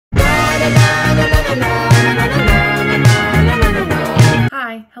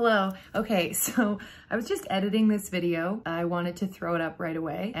Hi, hello. Okay, so I was just editing this video. I wanted to throw it up right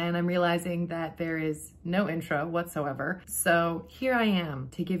away, and I'm realizing that there is no intro whatsoever. So here I am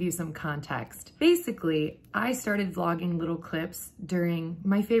to give you some context. Basically, I started vlogging little clips during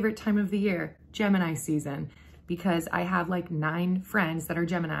my favorite time of the year, Gemini season, because I have like 9 friends that are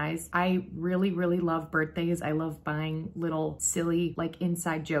Geminis. I really love birthdays. I love buying little silly like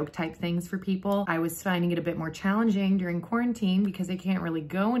inside joke type things for people. I was finding it a bit more challenging during quarantine because I can't really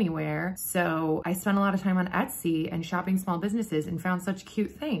go anywhere. So I spent a lot of time on Etsy and shopping small businesses and found such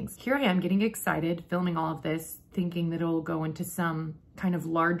cute things. Here I am getting excited, filming all of this, thinking that it'll go into some kind of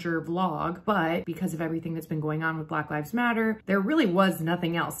larger vlog, but because of everything that's been going on with Black Lives Matter, there really was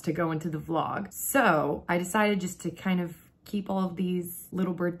nothing else to go into the vlog. So I decided just to kind of keep all of these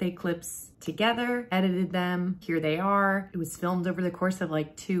little birthday clips together, edited them, here they are. It was filmed over the course of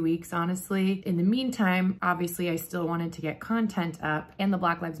like 2 weeks, honestly. In the meantime, obviously I still wanted to get content up, and the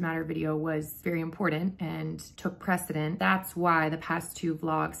Black Lives Matter video was very important and took precedent. That's why the past 2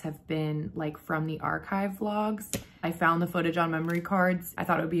 vlogs have been like from the archive vlogs. I found the footage on memory cards. I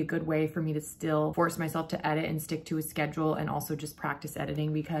thought it would be a good way for me to still force myself to edit and stick to a schedule, and also just practice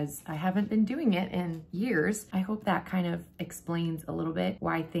editing because I haven't been doing it in years. I hope that kind of explains a little bit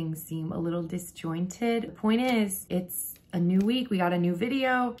why things seem a little disjointed. The point is, it's a new week, we got a new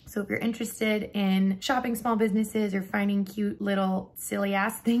video. So if you're interested in shopping small businesses or finding cute little silly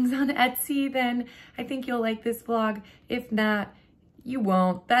ass things on Etsy, then I think you'll like this vlog. If not, you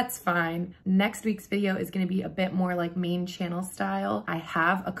won't, that's fine. Next week's video is gonna be a bit more like main channel style. I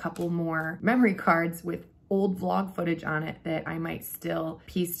have a couple more memory cards with old vlog footage on it that I might still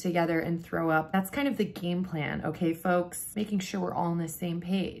piece together and throw up. That's kind of the game plan, okay, folks? Making sure we're all on the same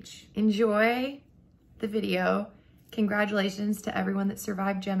page. Enjoy the video. Congratulations to everyone that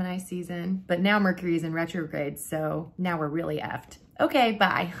survived Gemini season, but now Mercury is in retrograde, so now we're really effed. Okay,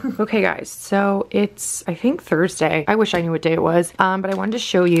 bye. Okay guys, so it's, I think Thursday. I wish I knew what day it was, but I wanted to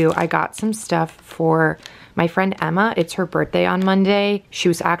show you, I got some stuff for my friend Emma. It's her birthday on Monday. She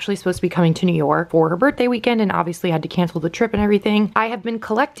was actually supposed to be coming to New York for her birthday weekend and obviously had to cancel the trip and everything. I have been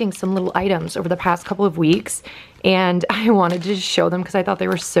collecting some little items over the past couple of weeks, and I wanted to show them because I thought they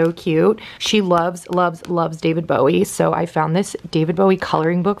were so cute. She loves David Bowie, so I found this David Bowie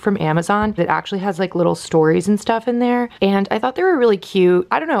coloring book from Amazon that actually has like little stories and stuff in there, and I thought they were really cute.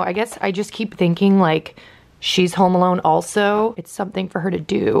 I don't know, I guess I just keep thinking like, she's home alone also. It's something for her to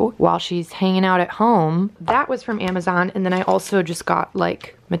do while she's hanging out at home. That was from Amazon, and then I also just got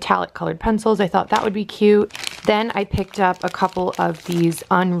like metallic colored pencils. I thought that would be cute. Then I picked up a couple of these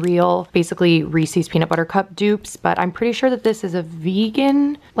Unreal, basically Reese's peanut butter cup dupes, but I'm pretty sure that this is a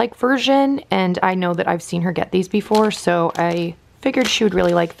vegan like version, and I know that I've seen her get these before, so I figured she would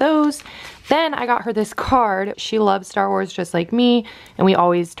really like those. Then I got her this card. She loves Star Wars just like me, and we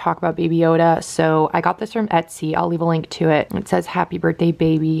always talk about Baby Yoda, so I got this from Etsy. I'll leave a link to it. It says, "Happy birthday,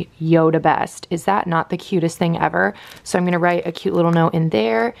 baby, Yoda best." Is that not the cutest thing ever? So I'm gonna write a cute little note in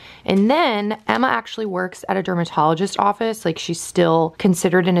there. And then Emma actually works at a dermatologist office. Like, she's still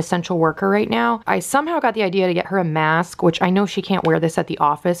considered an essential worker right now. I somehow got the idea to get her a mask, which I know she can't wear this at the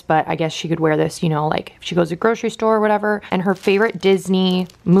office, but I guess she could wear this, you know, like if she goes to the grocery store or whatever. And her favorite Disney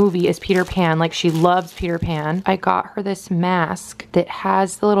movie is Peter Pan. Like, she loves Peter Pan. I got her this mask that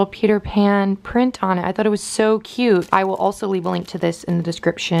has the little Peter Pan print on it. I thought it was so cute. I will also leave a link to this in the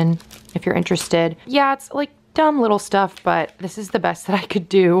description if you're interested. Yeah, it's like dumb little stuff, but this is the best that I could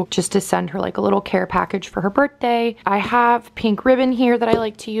do just to send her like a little care package for her birthday. I have pink ribbon here that I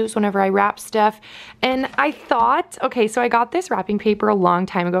like to use whenever I wrap stuff. And I thought, okay, so I got this wrapping paper a long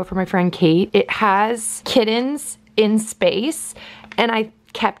time ago for my friend Kate. It has kittens in space, and I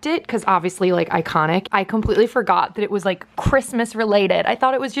kept it because obviously like iconic. I completely forgot that it was like Christmas related. I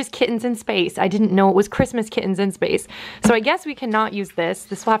thought it was just kittens in space. I didn't know it was Christmas kittens in space. So I guess we cannot use this.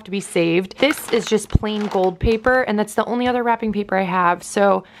 This will have to be saved. This is just plain gold paper, and that's the only other wrapping paper I have.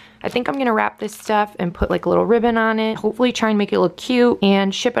 So I think I'm gonna wrap this stuff and put like a little ribbon on it. Hopefully try and make it look cute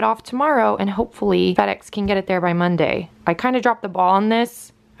and ship it off tomorrow, and hopefully FedEx can get it there by Monday. I kind of dropped the ball on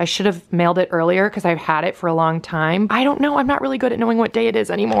this. I should have mailed it earlier because I've had it for a long time. I don't know, I'm not really good at knowing what day it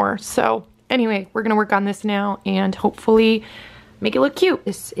is anymore. So anyway, we're gonna work on this now and hopefully make it look cute.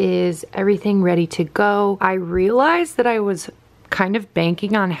 This is everything ready to go. I realized that I was kind of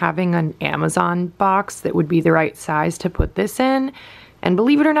banking on having an Amazon box that would be the right size to put this in. And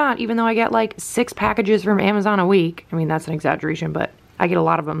believe it or not, even though I get like 6 packages from Amazon a week, I mean, that's an exaggeration, but I get a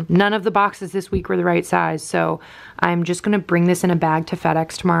lot of them. None of the boxes this week were the right size, so I'm just gonna bring this in a bag to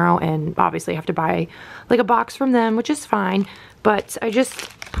FedEx tomorrow, and obviously have to buy like a box from them, which is fine, but I just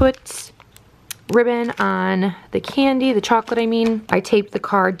put ribbon on the candy, the chocolate I mean. I taped the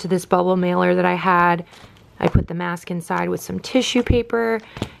card to this bubble mailer that I had. I put the mask inside with some tissue paper,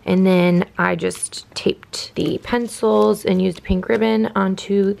 and then I just taped the pencils and used pink ribbon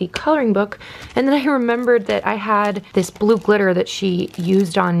onto the coloring book. And then I remembered that I had this blue glitter that she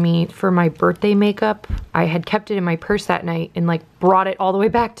used on me for my birthday makeup. I had kept it in my purse that night and like brought it all the way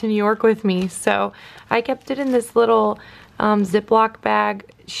back to New York with me. So I kept it in this little Ziploc bag.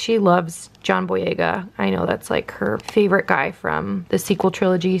 She loves John Boyega. I know that's like her favorite guy from the sequel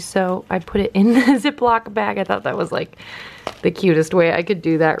trilogy, so I put it in the Ziploc bag. I thought that was like the cutest way I could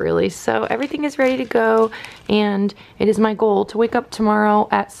do that, really. So everything is ready to go, and it is my goal to wake up tomorrow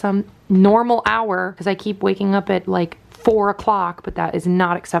at some normal hour, because I keep waking up at like 4 o'clock, but that is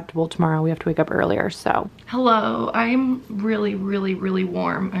not acceptable tomorrow. We have to wake up earlier, so. Hello, I'm really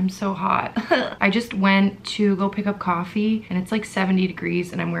warm. I'm so hot. I just went to go pick up coffee, and it's like 70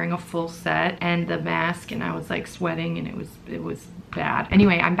 degrees, and I'm wearing a full set and the mask, and I was like sweating, and it was bad.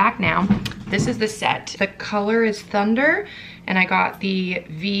 Anyway, I'm back now. This is the set. The color is Thunder, and I got the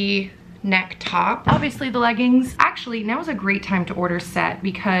V neck top. Obviously the leggings. Actually, now is a great time to order set,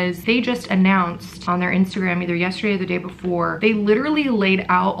 because they just announced on their Instagram either yesterday or the day before, they literally laid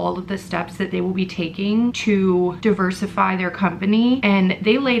out all of the steps that they will be taking to diversify their company. And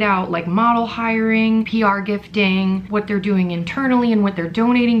they laid out like model hiring, PR gifting, what they're doing internally and what they're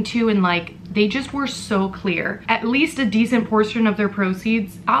donating to, and like they just were so clear. At least a decent portion of their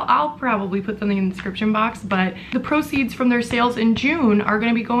proceeds, I'll probably put something in the description box, but the proceeds from their sales in June are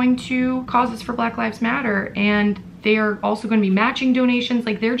gonna be going to causes for Black Lives Matter, and they are also going to be matching donations.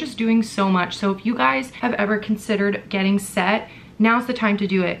 Like, they're just doing so much. So if you guys have ever considered getting set, now's the time to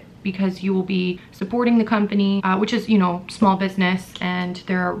do it, because you will be supporting the company, which is, you know, small business, and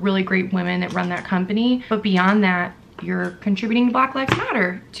there are really great women that run that company. But beyond that, you're contributing to Black Lives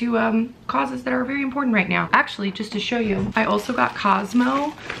Matter, to causes that are very important right now. Actually, just to show you, I also got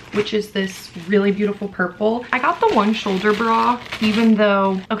Cosmo, which is this really beautiful purple. I got the one shoulder bra, even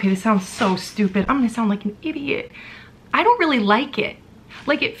though, okay, this sounds so stupid. I'm gonna sound like an idiot. I don't really like it.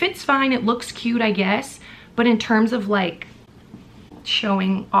 Like, it fits fine, it looks cute, I guess, but in terms of like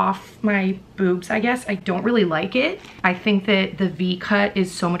showing off my boobs, I guess, I don't really like it. I think that the V cut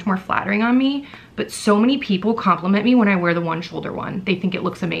is so much more flattering on me, but so many people compliment me when I wear the one shoulder one. They think it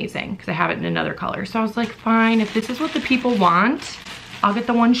looks amazing because I have it in another color. So I was like, fine, if this is what the people want, I'll get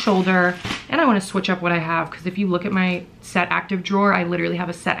the one shoulder. And I want to switch up what I have, because if you look at my set active drawer, I literally have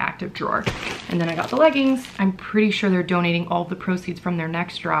a set active drawer. And then I got the leggings. I'm pretty sure they're donating all the proceeds from their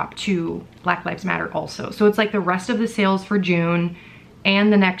next drop to Black Lives Matter also. So it's like the rest of the sales for June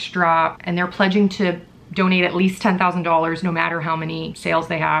and the next drop, and they're pledging to donate at least $10,000 no matter how many sales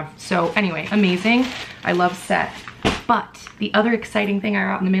they have. So anyway, amazing. I love set. But the other exciting thing I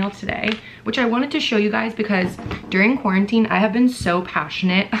got in the mail today, which I wanted to show you guys, because during quarantine, I have been so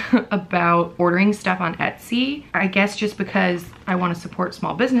passionate about ordering stuff on Etsy. I guess just because I want to support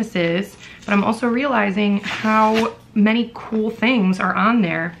small businesses, but I'm also realizing how many cool things are on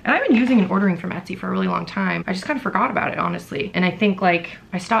there. And I've been using and ordering from Etsy for a really long time. I just kind of forgot about it, honestly. And I think like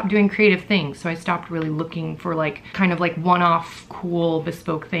I stopped doing creative things, so I stopped really looking for like kind of like one-off cool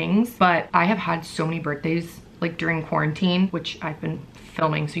bespoke things. But I have had so many birthdays like during quarantine, which I've been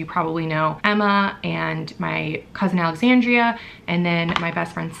filming, so you probably know Emma and my cousin Alexandria, and then my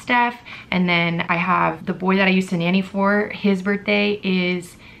best friend Steph, and then I have the boy that I used to nanny for. His birthday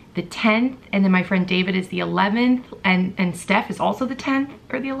is the 10th, and then my friend David is the 11th, and Steph is also the 10th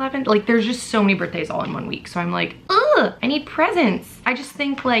or the 11th. Like, there's just so many birthdays all in 1 week, so I'm like, ugh, I need presents. I just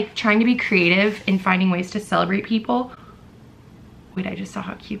think like trying to be creative and finding ways to celebrate people. Wait, I just saw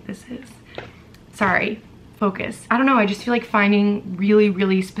how cute this is. Sorry. Focus. I don't know, I just feel like finding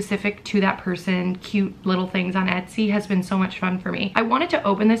really specific to that person cute little things on Etsy has been so much fun for me. I wanted to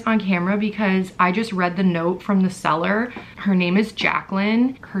open this on camera because I just read the note from the seller. Her name is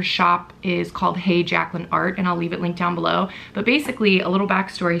Jacqueline. Her shop is called heyjaquelineart, and I'll leave it linked down below. But basically, a little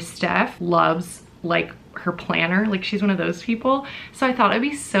backstory, Steph loves like her planner, like she's one of those people. So I thought it'd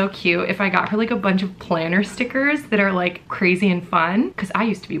be so cute if I got her like a bunch of planner stickers that are like crazy and fun, because I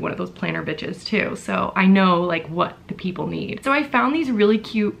used to be one of those planner bitches too, so I know like what the people need. So I found these really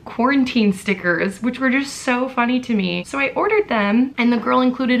cute quarantine stickers, which were just so funny to me. So I ordered them, and the girl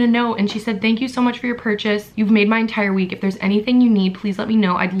included a note, and she said, thank you so much for your purchase. You've made my entire week. If there's anything you need, please let me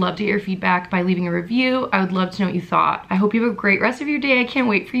know. I'd love to get your feedback by leaving a review. I would love to know what you thought. I hope you have a great rest of your day. I can't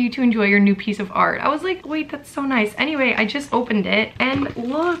wait for you to enjoy your new piece of art. I was like, wait, that's so nice. Anyway, I just opened it, and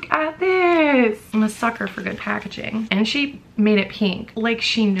look at this. I'm a sucker for good packaging. And she made it pink. Like,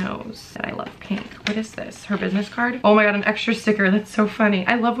 she knows that I love pink. What is this? Her business card? Oh my god, an extra sticker. That's so funny.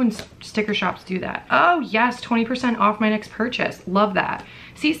 I love when sticker shops do that. Oh yes, 20% off my next purchase. Love that.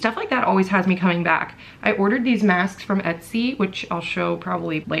 See, stuff like that always has me coming back. I ordered these masks from Etsy, which I'll show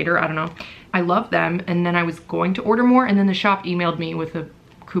probably later, I don't know. I love them, and then I was going to order more, and then the shop emailed me with a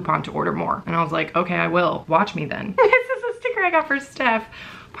coupon to order more. And I was like, okay, I will. Watch me then. This is a sticker I got for Steph.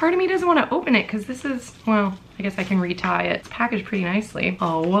 Part of me doesn't want to open it because this is, well, I guess I can retie it. It's packaged pretty nicely.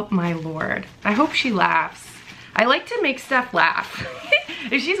 Oh my lord. I hope she laughs. I like to make Steph laugh.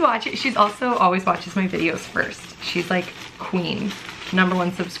 If she's watching, she's also always watches my videos first. She's like queen,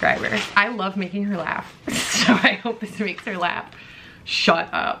 #1 subscriber. I love making her laugh. So I hope this makes her laugh.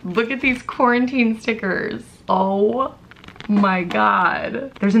 Shut up. Look at these quarantine stickers. Oh my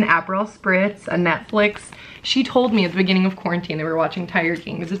god. There's an Aperol Spritz, a Netflix. She told me at the beginning of quarantine they were watching Tiger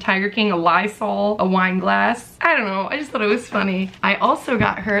King. There's a Tiger King, a Lysol, a wine glass. I don't know, I just thought it was funny. I also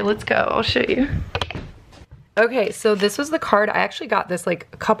got her, let's go, I'll show you. Okay, so this was the card. I actually got this like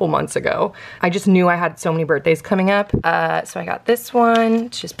a couple months ago. I just knew I had so many birthdays coming up. So I got this one,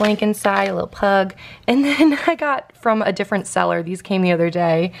 it's just blank inside, a little pug. And then I got from a different seller, these came the other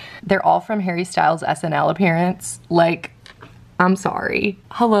day. They're all from Harry Styles' SNL appearance. Like, I'm sorry.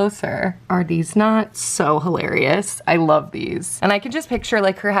 Hello, sir. Are these not so hilarious? I love these. And I can just picture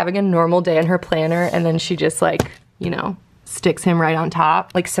like her having a normal day in her planner and then she just like, you know, sticks him right on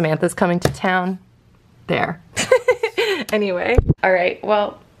top. Like Samantha's coming to town. There. Anyway, all right,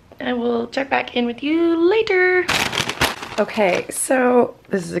 well, I will check back in with you later. Okay, so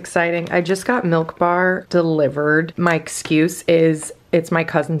this is exciting. I just got Milk Bar delivered. My excuse is it's my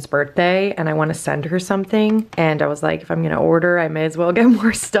cousin's birthday and I want to send her something. And I was like, if I'm gonna order, I may as well get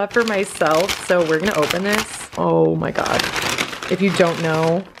more stuff for myself. So we're gonna open this. Oh my God. If you don't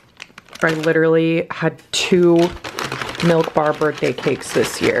know, I literally had 2 Milk Bar birthday cakes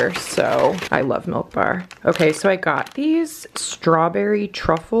this year, so I love Milk Bar. Okay, so I got these strawberry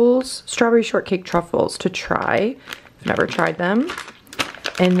shortcake truffles to try. I've never tried them.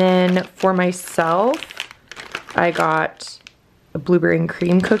 And then for myself, I got a blueberry and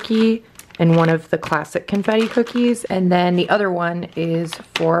cream cookie and one of the classic confetti cookies. And then the other one is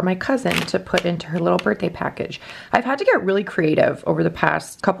for my cousin to put into her little birthday package. I've had to get really creative over the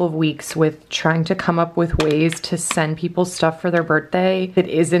past couple of weeks with trying to come up with ways to send people stuff for their birthday that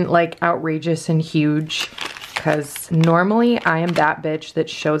isn't like outrageous and huge. Because normally I am that bitch that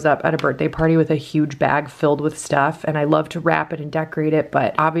shows up at a birthday party with a huge bag filled with stuff and I love to wrap it and decorate it,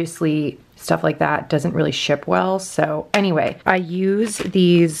 but obviously stuff like that doesn't really ship well. So anyway, I use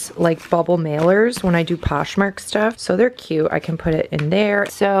these like bubble mailers when I do Poshmark stuff. So they're cute. I can put it in there.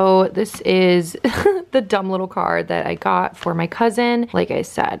 So this is the dumb little card that I got for my cousin. Like I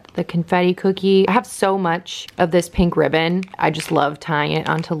said, the confetti cookie. I have so much of this pink ribbon. I just love tying it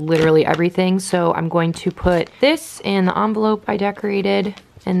onto literally everything. So I'm going to put this in the envelope I decorated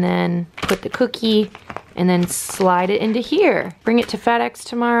and then put the cookie and then slide it into here. Bring it to FedEx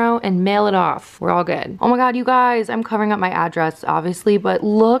tomorrow and mail it off. We're all good. Oh my God, you guys, I'm covering up my address, obviously, but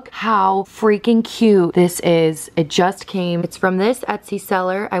look how freaking cute this is. It just came. It's from this Etsy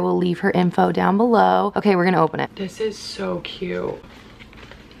seller. I will leave her info down below. Okay, we're gonna open it. This is so cute.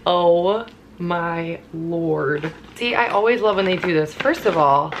 Oh my lord. See, I always love when they do this. First of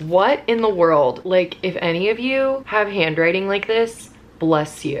all, what in the world? Like, if any of you have handwriting like this,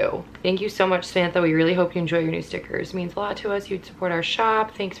 bless you. Thank you so much, Samantha. We really hope you enjoy your new stickers. It means a lot to us. You'd support our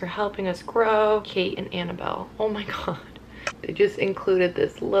shop. Thanks for helping us grow. Kate and Annabelle. Oh my God. They just included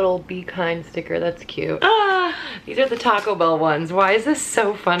this little be kind sticker. That's cute. Ah, these are the Taco Bell ones. Why is this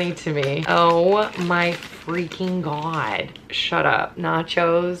so funny to me? Oh my freaking God. Shut up.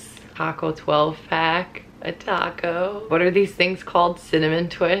 Nachos, taco 12 pack, a taco. What are these things called? Cinnamon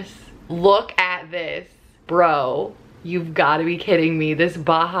twists. Look at this, bro. You've got to be kidding me. This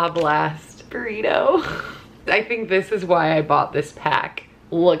Baja Blast burrito. I think this is why I bought this pack.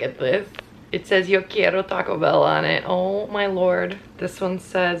 Look at this. It says Yo Quiero Taco Bell on it. Oh my lord. This one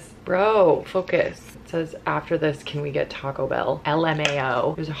says, bro, focus. It says, after this, can we get Taco Bell?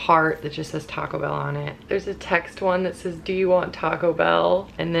 LMAO. There's a heart that just says Taco Bell on it. There's a text one that says, do you want Taco Bell?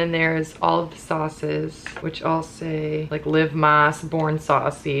 And then there's all of the sauces, which all say like Live Mas, Born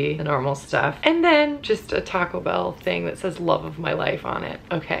Saucy, the normal stuff. And then just a Taco Bell thing that says love of my life on it.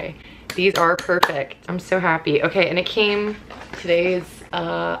 Okay, these are perfect. I'm so happy. Okay, and it came, today is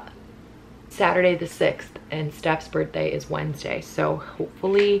Saturday the 6th and Steph's birthday is Wednesday. So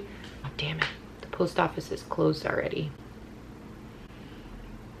hopefully, oh damn it. Post office is closed already.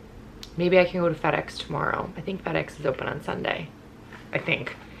 Maybe I can go to FedEx tomorrow. I think FedEx is open on Sunday. I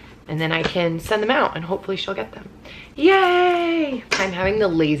think. and then I can send them out and hopefully she'll get them. Yay! I'm having the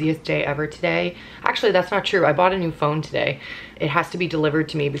laziest day ever today. Actually, that's not true. I bought a new phone today. It has to be delivered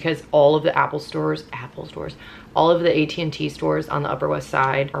to me because all of the Apple stores, all of the AT&T stores on the Upper West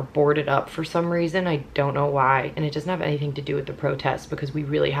Side are boarded up for some reason. I don't know why. And it doesn't have anything to do with the protests because we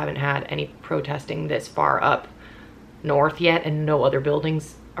really haven't had any protesting this far up north yet, and no other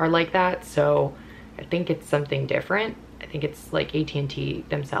buildings are like that. So I think it's something different. I think it's like AT&T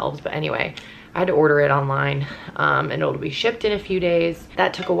themselves. But anyway, I had to order it online and it'll be shipped in a few days.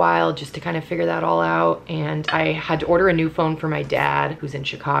 That took a while just to kind of figure that all out. And I had to order a new phone for my dad who's in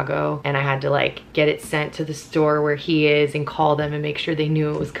Chicago. And I had to like get it sent to the store where he is and call them and make sure they knew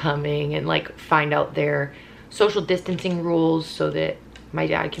it was coming and like find out their social distancing rules so that my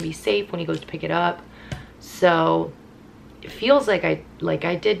dad can be safe when he goes to pick it up. So it feels like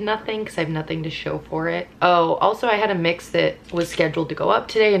I did nothing because I have nothing to show for it. Oh, also I had a mix that was scheduled to go up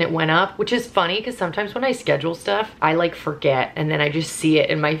today and it went up, which is funny because sometimes when I schedule stuff, I like forget and then I just see it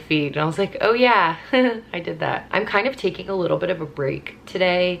in my feed and I was like, oh yeah, I did that. I'm kind of taking a little bit of a break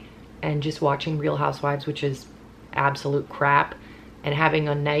today and just watching Real Housewives, which is absolute crap, and having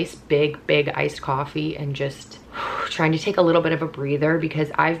a nice big iced coffee and just trying to take a little bit of a breather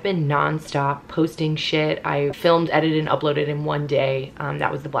because I've been nonstop posting shit. I filmed, edited, and uploaded in one day.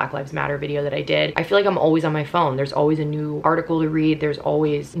 That was the Black Lives Matter video that I did. I feel like I'm always on my phone. There's always a new article to read. There's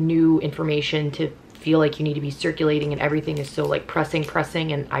always new information to feel like you need to be circulating, and everything is so like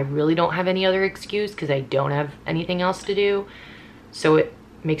pressing, and I really don't have any other excuse because I don't have anything else to do. So it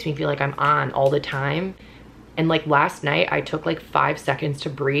makes me feel like I'm on all the time. And like last night, I took like 5 seconds to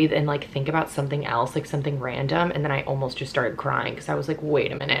breathe and like think about something else, like something random. And then I almost just started crying because I was like,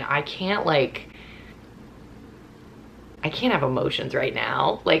 wait a minute, I can't have emotions right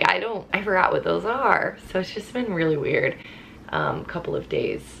now. Like I forgot what those are. So it's just been really weird couple of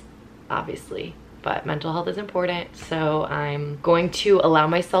days, obviously. But mental health is important. So I'm going to allow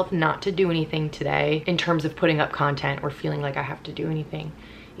myself not to do anything today in terms of putting up content or feeling like I have to do anything.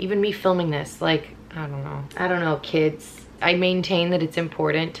 Even me filming this, like, I don't know, kids. I maintain that it's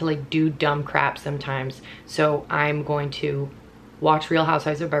important to like do dumb crap sometimes. So I'm going to watch Real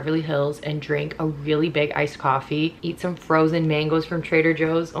Housewives of Beverly Hills and drink a really big iced coffee, eat some frozen mangoes from Trader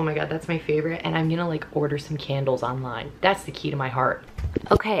Joe's. Oh my God, that's my favorite. And I'm gonna like order some candles online. That's the key to my heart.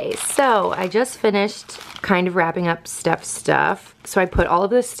 Okay, so I just finished kind of wrapping up Steph's stuff. So I put all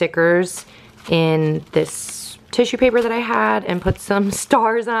of the stickers in this tissue paper that I had and put some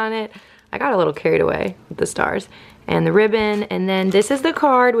stars on it. I got a little carried away with the stars and the ribbon. And then this is the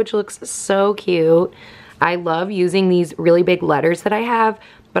card, which looks so cute. I love using these really big letters that I have,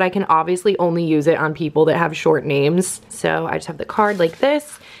 but I can obviously only use it on people that have short names. So I just have the card like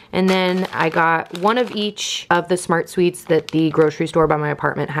this. And then I got one of each of the Smart Sweets that the grocery store by my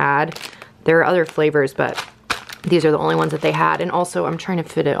apartment had. There are other flavors, but these are the only ones that they had. And also I'm trying to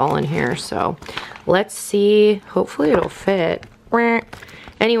fit it all in here. So let's see, hopefully it'll fit.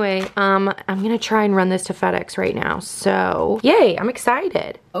 Anyway, I'm gonna try and run this to FedEx right now. So yay, I'm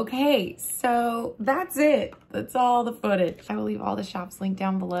excited. Okay, so that's it. That's all the footage. I will leave all the shops linked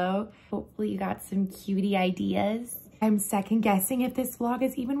down below. Hopefully you got some cutie ideas. I'm second guessing if this vlog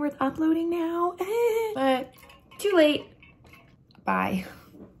is even worth uploading now, but too late. Bye.